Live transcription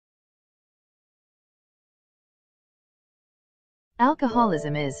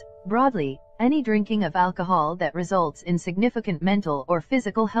Alcoholism is, broadly, any drinking of alcohol that results in significant mental or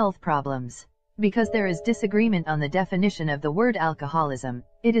physical health problems. Because there is disagreement on the definition of the word alcoholism,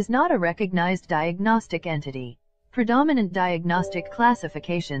 it is not a recognized diagnostic entity. Predominant diagnostic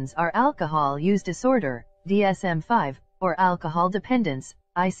classifications are alcohol use disorder, DSM-5, or alcohol dependence,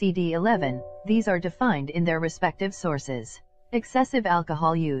 ICD-11. These are defined in their respective sources. Excessive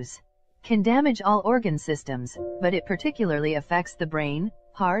alcohol use can damage all organ systems, but it particularly affects the brain,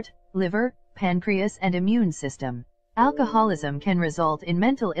 heart, liver, pancreas and immune system. Alcoholism can result in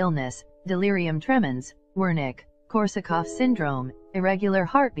mental illness, delirium tremens, Wernicke-Korsakoff syndrome, irregular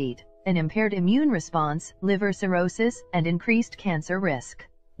heartbeat, an impaired immune response, liver cirrhosis, and increased cancer risk.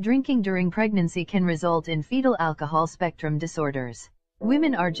 Drinking during pregnancy can result in fetal alcohol spectrum disorders.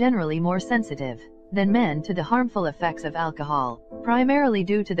 Women are generally more sensitive than men to the harmful effects of alcohol, primarily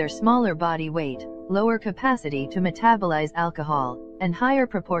due to their smaller body weight, lower capacity to metabolize alcohol, and higher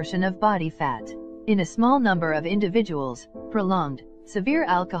proportion of body fat. In a small number of individuals, prolonged, severe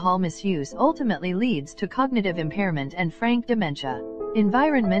alcohol misuse ultimately leads to cognitive impairment and frank dementia.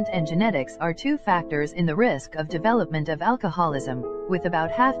 Environment and genetics are two factors in the risk of development of alcoholism, with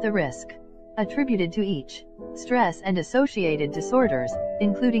about half the risk attributed to each. Stress and associated disorders,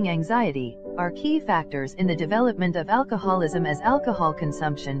 including anxiety, are key factors in the development of alcoholism, as alcohol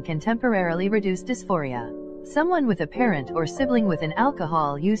consumption can temporarily reduce dysphoria. Someone with a parent or sibling with an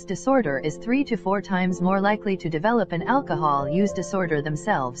alcohol use disorder is 3 to 4 times more likely to develop an alcohol use disorder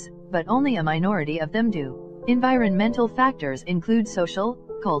themselves, but only a minority of them do. Environmental factors include social,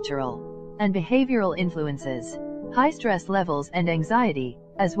 cultural, and behavioral influences. High stress levels and anxiety,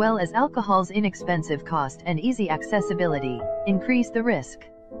 as well as alcohol's inexpensive cost and easy accessibility, increase the risk.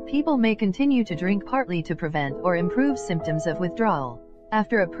 People may continue to drink partly to prevent or improve symptoms of withdrawal.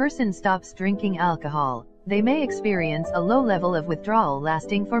 After a person stops drinking alcohol, they may experience a low level of withdrawal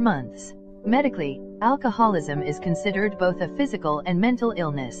lasting for months. Medically, alcoholism is considered both a physical and mental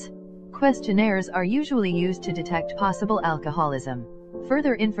illness. Questionnaires are usually used to detect possible alcoholism.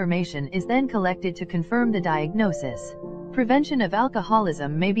 Further information is then collected to confirm the diagnosis. Prevention of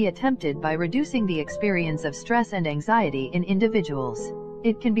alcoholism may be attempted by reducing the experience of stress and anxiety in individuals.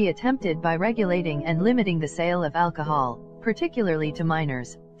 It can be attempted by regulating and limiting the sale of alcohol, particularly to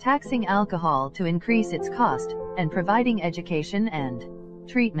minors, taxing alcohol to increase its cost, and providing education and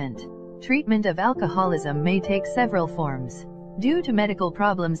treatment. Treatment of alcoholism may take several forms. Due to medical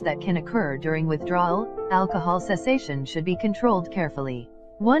problems that can occur during withdrawal, alcohol cessation should be controlled carefully.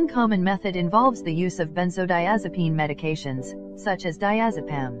 One common method involves the use of benzodiazepine medications, such as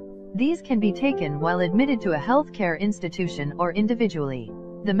diazepam. These can be taken while admitted to a healthcare institution or individually.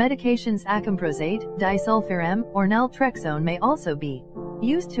 The medications acamprosate, disulfiram, or naltrexone may also be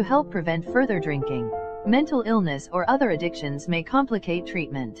used to help prevent further drinking. Mental illness or other addictions may complicate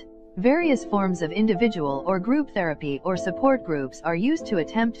treatment. Various forms of individual or group therapy or support groups are used to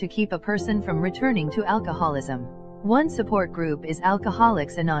attempt to keep a person from returning to alcoholism. One support group is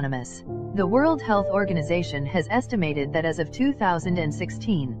Alcoholics Anonymous. The World Health Organization has estimated that as of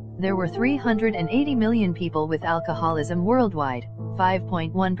 2016, there were 380 million people with alcoholism worldwide,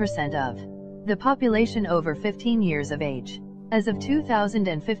 5.1% of the population over 15 years of age. As of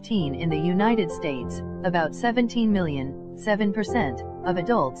 2015 in the United States, about 17 million, 7%, of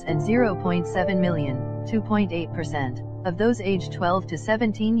adults and 0.7 million, 2.8%, of those aged 12 to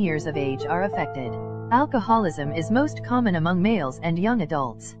 17 years of age are affected. Alcoholism is most common among males and young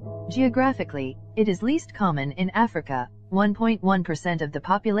adults. Geographically, it is least common in Africa, 1.1% of the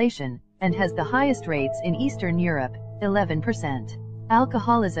population, and has the highest rates in Eastern Europe, 11%.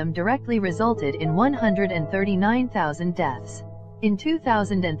 Alcoholism directly resulted in 139,000 deaths in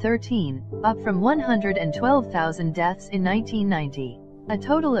 2013, up from 112,000 deaths in 1990. A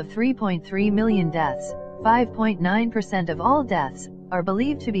total of 3.3 million deaths, 5.9% of all deaths, are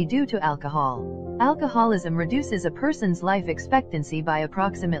believed to be due to alcohol. Alcoholism reduces a person's life expectancy by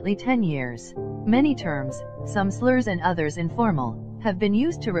approximately 10 years. Many terms, some slurs and others informal, have been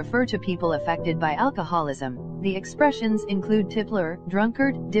used to refer to people affected by alcoholism. The expressions include tippler,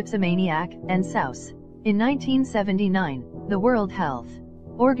 drunkard, dipsomaniac, and souse. In 1979, the World Health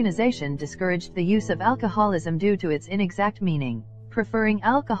Organization discouraged the use of alcoholism due to its inexact meaning, preferring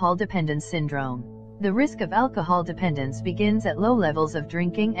alcohol dependence syndrome. The risk of alcohol dependence begins at low levels of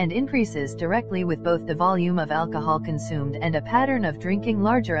drinking and increases directly with both the volume of alcohol consumed and a pattern of drinking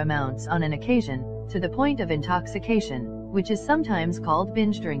larger amounts on an occasion, to the point of intoxication, which is sometimes called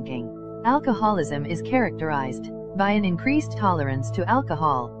binge drinking. Alcoholism is characterized by an increased tolerance to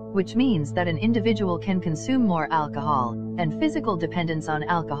alcohol, which means that an individual can consume more alcohol, and physical dependence on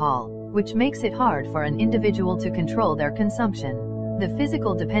alcohol, which makes it hard for an individual to control their consumption. The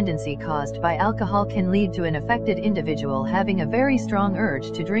physical dependency caused by alcohol can lead to an affected individual having a very strong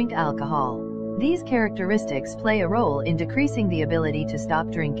urge to drink alcohol. These characteristics play a role in decreasing the ability to stop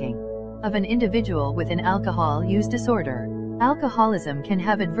drinking. Of an individual with an alcohol use disorder, alcoholism can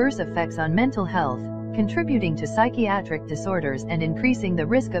have adverse effects on mental health, contributing to psychiatric disorders and increasing the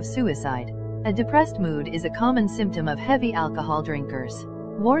risk of suicide. A depressed mood is a common symptom of heavy alcohol drinkers.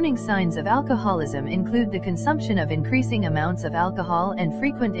 Warning signs of alcoholism include the consumption of increasing amounts of alcohol and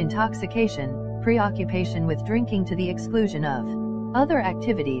frequent intoxication, preoccupation with drinking to the exclusion of other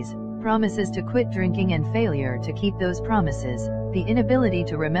activities, promises to quit drinking and failure to keep those promises, the inability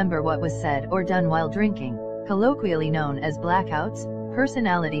to remember what was said or done while drinking, colloquially known as blackouts,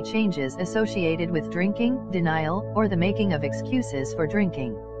 personality changes associated with drinking, denial, or the making of excuses for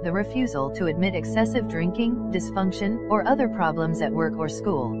drinking, the refusal to admit excessive drinking, dysfunction, or other problems at work or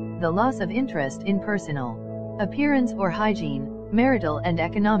school, the loss of interest in personal appearance or hygiene, marital and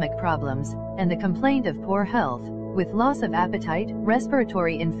economic problems, and the complaint of poor health, with loss of appetite,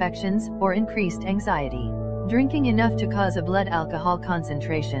 respiratory infections, or increased anxiety. Drinking enough to cause a blood alcohol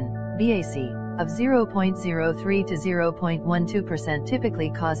concentration, BAC, of 0.03 to 0.12%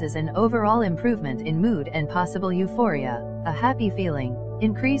 typically causes an overall improvement in mood and possible euphoria, a happy feeling,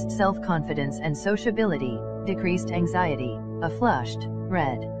 increased self-confidence and sociability, decreased anxiety, a flushed,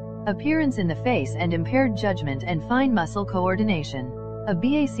 red appearance in the face and impaired judgment and fine muscle coordination. A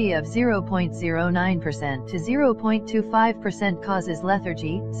BAC of 0.09% to 0.25% causes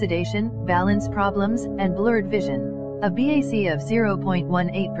lethargy, sedation, balance problems, and blurred vision. A BAC of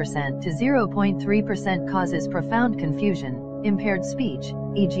 0.18% to 0.3% causes profound confusion, impaired speech,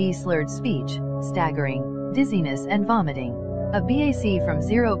 e.g. slurred speech, staggering, dizziness and vomiting. A BAC from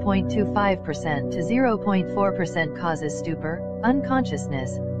 0.25% to 0.4% causes stupor,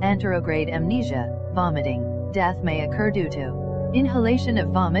 unconsciousness, anterograde amnesia, vomiting. Death may occur due to inhalation of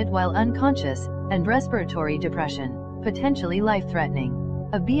vomit while unconscious, and respiratory depression, potentially life-threatening.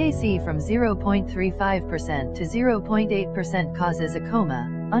 A BAC from 0.35% to 0.8% causes a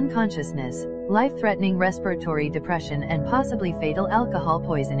coma, unconsciousness, life-threatening respiratory depression and possibly fatal alcohol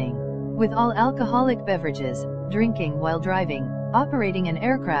poisoning. With all alcoholic beverages, drinking while driving, operating an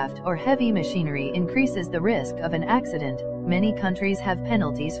aircraft or heavy machinery increases the risk of an accident. Many countries have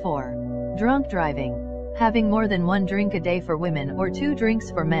penalties for drunk driving. Having more than one drink a day for women or 2 drinks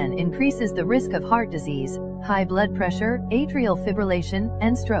for men increases the risk of heart disease, high blood pressure, atrial fibrillation,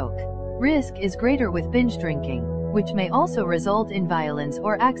 and stroke. Risk is greater with binge drinking, which may also result in violence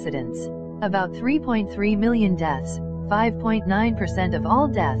or accidents. About 3.3 million deaths, 5.9% of all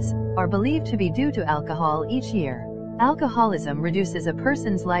deaths, are believed to be due to alcohol each year. Alcoholism reduces a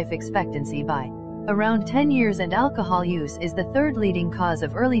person's life expectancy by around 10 years, and alcohol use is the 3rd leading cause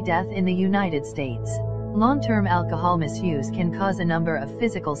of early death in the United States. Long-term alcohol misuse can cause a number of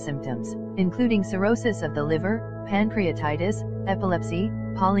physical symptoms, including cirrhosis of the liver, pancreatitis, epilepsy,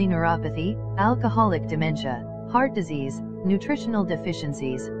 polyneuropathy, alcoholic dementia, heart disease, nutritional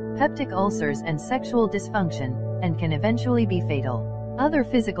deficiencies, peptic ulcers and sexual dysfunction, and can eventually be fatal. Other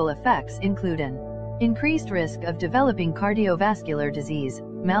physical effects include an increased risk of developing cardiovascular disease,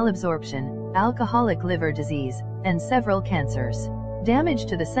 malabsorption, alcoholic liver disease, and several cancers. Damage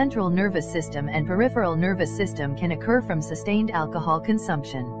to the central nervous system and peripheral nervous system can occur from sustained alcohol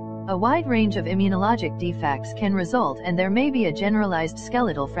consumption. A wide range of immunologic defects can result, and there may be a generalized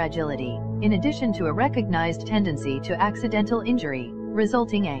skeletal fragility, in addition to a recognized tendency to accidental injury,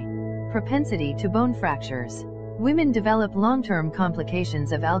 resulting a propensity to bone fractures. Women develop long-term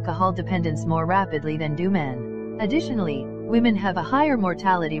complications of alcohol dependence more rapidly than do men. Additionally, women have a higher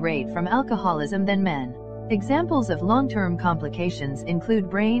mortality rate from alcoholism than men. Examples of long-term complications include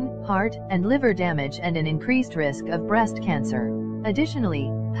brain, heart, and liver damage and an increased risk of breast cancer.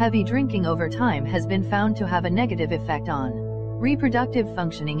 Additionally, heavy drinking over time has been found to have a negative effect on reproductive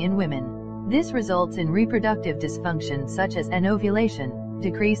functioning in women. This results in reproductive dysfunction such as anovulation,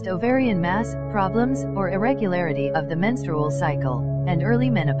 decreased ovarian mass, problems or irregularity of the menstrual cycle, and early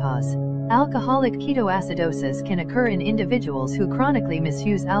menopause. Alcoholic ketoacidosis can occur in individuals who chronically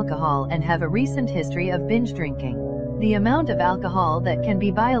misuse alcohol and have a recent history of binge drinking. The amount of alcohol that can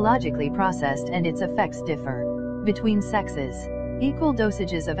be biologically processed and its effects differ between sexes. Equal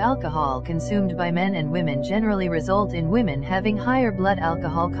dosages of alcohol consumed by men and women generally result in women having higher blood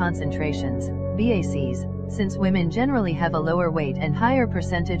alcohol concentrations, BACs, since women generally have a lower weight and higher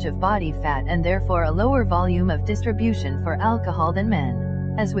percentage of body fat and therefore a lower volume of distribution for alcohol than men.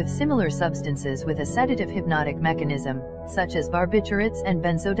 As with similar substances with a sedative hypnotic mechanism, such as barbiturates and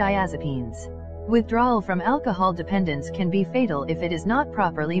benzodiazepines, withdrawal from alcohol dependence can be fatal if it is not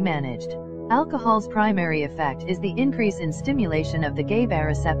properly managed. Alcohol's primary effect is the increase in stimulation of the GABA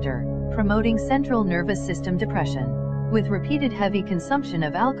receptor, promoting central nervous system depression. With repeated heavy consumption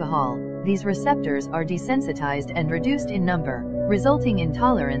of alcohol, these receptors are desensitized and reduced in number, resulting in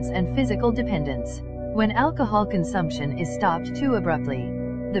tolerance and physical dependence. When alcohol consumption is stopped too abruptly,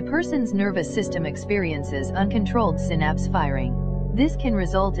 the person's nervous system experiences uncontrolled synapse firing. This can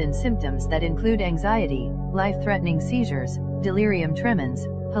result in symptoms that include anxiety, life-threatening seizures, delirium tremens,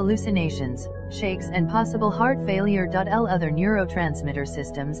 hallucinations, shakes, and possible heart failure. Other neurotransmitter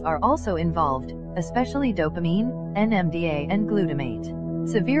systems are also involved, especially dopamine, NMDA, and glutamate.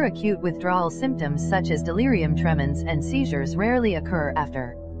 Severe acute withdrawal symptoms such as delirium tremens and seizures rarely occur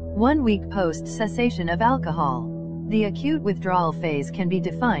after 1 week post-cessation of alcohol. The acute withdrawal phase can be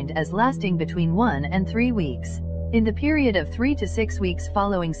defined as lasting between 1 and 3 weeks. In the period of 3 to 6 weeks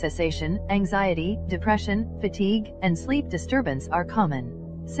following cessation, anxiety, depression, fatigue, and sleep disturbance are common.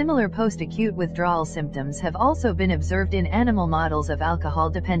 Similar post-acute withdrawal symptoms have also been observed in animal models of alcohol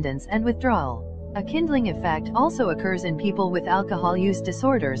dependence and withdrawal. A kindling effect also occurs in people with alcohol use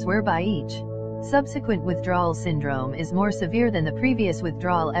disorders whereby each subsequent withdrawal syndrome is more severe than the previous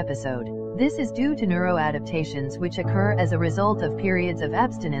withdrawal episode. This is due to neuroadaptations which occur as a result of periods of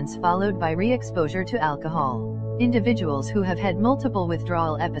abstinence followed by re-exposure to alcohol. Individuals who have had multiple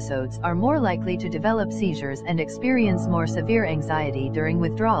withdrawal episodes are more likely to develop seizures and experience more severe anxiety during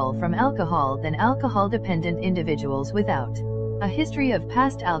withdrawal from alcohol than alcohol-dependent individuals without a history of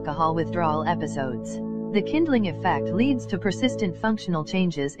past alcohol withdrawal episodes. The kindling effect leads to persistent functional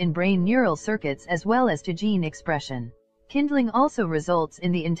changes in brain neural circuits as well as to gene expression. Kindling also results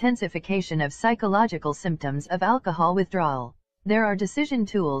in the intensification of psychological symptoms of alcohol withdrawal. There are decision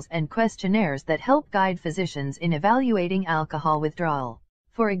tools and questionnaires that help guide physicians in evaluating alcohol withdrawal.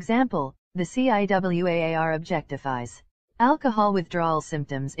 For example, the CIWAAR objectifies alcohol withdrawal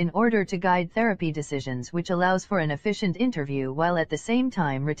symptoms in order to guide therapy decisions, which allows for an efficient interview while at the same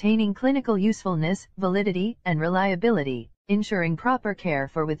time retaining clinical usefulness, validity, and reliability, ensuring proper care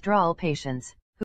for withdrawal patients.